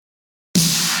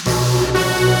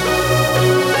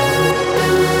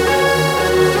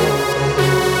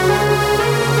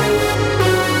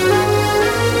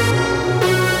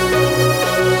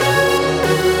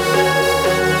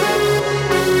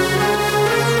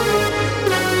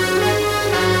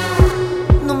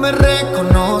me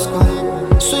reconozco.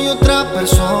 Soy otra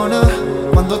persona.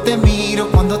 Cuando te miro,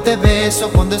 cuando te beso,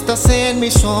 cuando estás en mi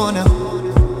zona.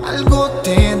 Algo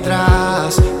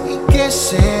tendrás. ¿Y qué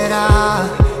será?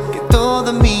 Que todo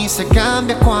en mí se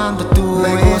cambia cuando tú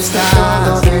Me gusta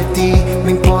todo de ti,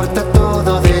 me importa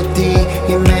todo de ti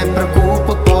y me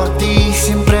preocupo por ti,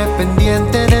 siempre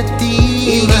pendiente de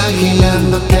ti,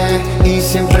 imaginándote y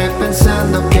siempre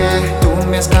pensando que tú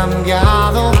me has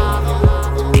cambiado.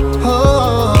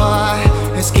 Oh,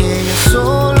 es que yo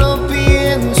solo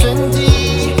pienso en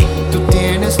ti. Tú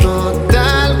tienes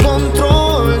total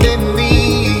control de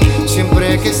mí.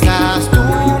 Siempre que estás tú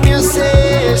me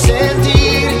haces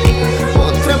sentir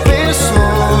otra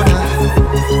persona.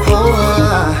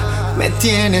 Oh, me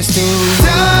tienes tú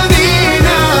tan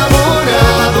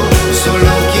enamorado.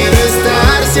 Solo quiero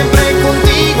estar siempre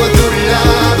contigo a tu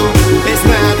lado. Es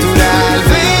natural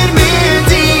verme en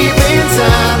ti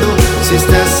pensando. Si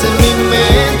estás en mi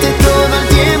mente todo el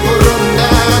tiempo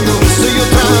rondando. Soy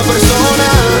otra persona.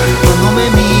 Cuando me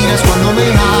miras, cuando me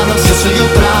hablas, yo soy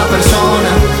otra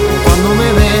persona. Cuando me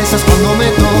besas, cuando me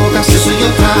tocas, yo soy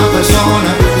otra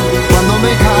persona. Cuando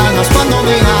me calmas, cuando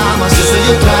me amas, yo soy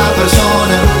otra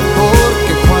persona.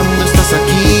 Porque cuando estás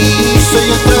aquí, soy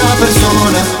otra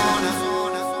persona.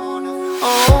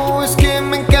 Oh, es que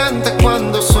me encanta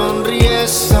cuando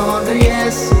sonríes,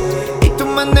 sonríes. Y tu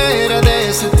manera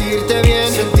de sentirte bien,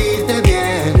 sentirte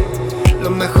bien. Lo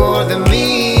mejor de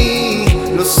mí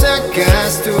lo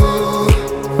sacas tú.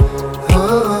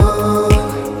 Oh,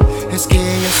 es que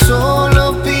yo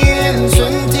solo pienso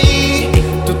en ti.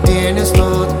 Tú tienes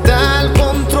total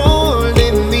control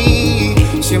de mí.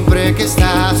 Siempre que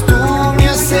estás tú me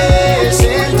haces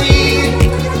sentir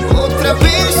otra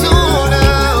persona.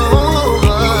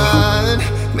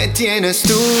 Me tienes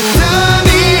tú tan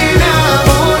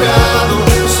enamorado.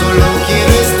 Solo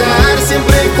quiero estar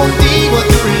siempre contigo a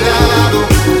tu lado.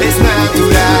 Es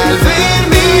natural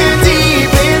verme en ti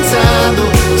pensando.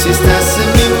 Si estás en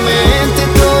mi mente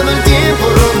todo el tiempo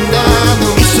rondando.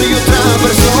 Y soy otra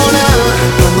persona.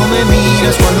 Cuando me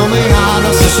miras, cuando me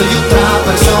hablas, yo soy otra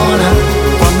persona.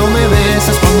 Cuando me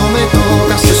besas, cuando me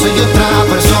tocas, yo soy otra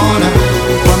persona.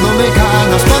 Cuando me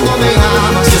calmas, cuando me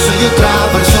amas, yo soy otra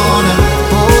persona.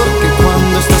 Porque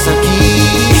cuando estás aquí,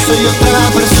 soy otra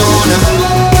persona.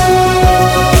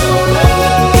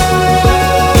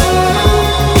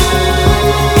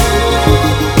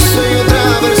 Soy otra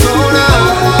persona.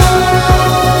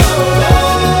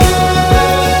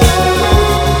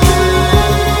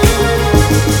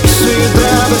 Soy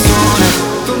otra persona.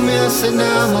 Tú me has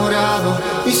enamorado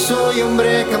y soy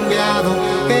hombre cambiado.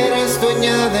 Eres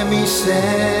dueña de mi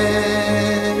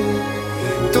ser.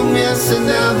 Tú me has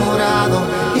enamorado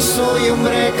y soy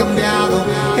hombre cambiado.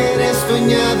 Eres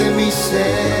dueña de mi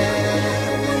ser.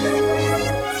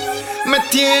 Me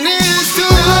tienes tú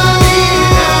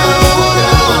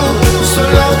enamorado.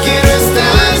 Solo quiero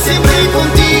estar siempre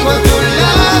contigo a tu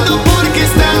lado. Porque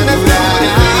es tan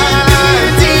natural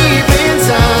en ti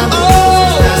pensando.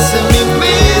 Estás en mi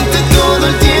mente todo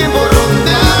el tiempo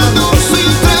rondando. Soy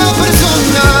otra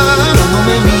persona. Cuando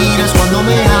me miras, cuando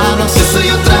me hablas, yo soy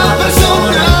otra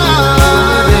persona. Cuando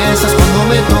me besas, cuando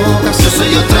me tocas, yo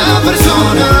soy otra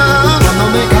persona. Cuando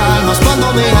me calmas, cuando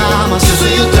me amas, yo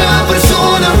soy otra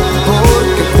persona.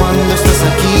 Porque cuando estás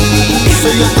aquí,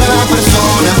 soy otra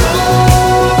persona.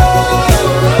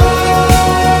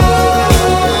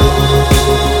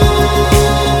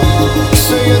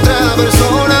 Soy otra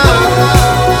persona.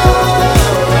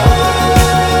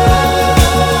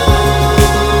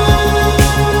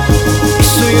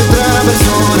 Soy otra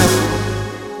persona.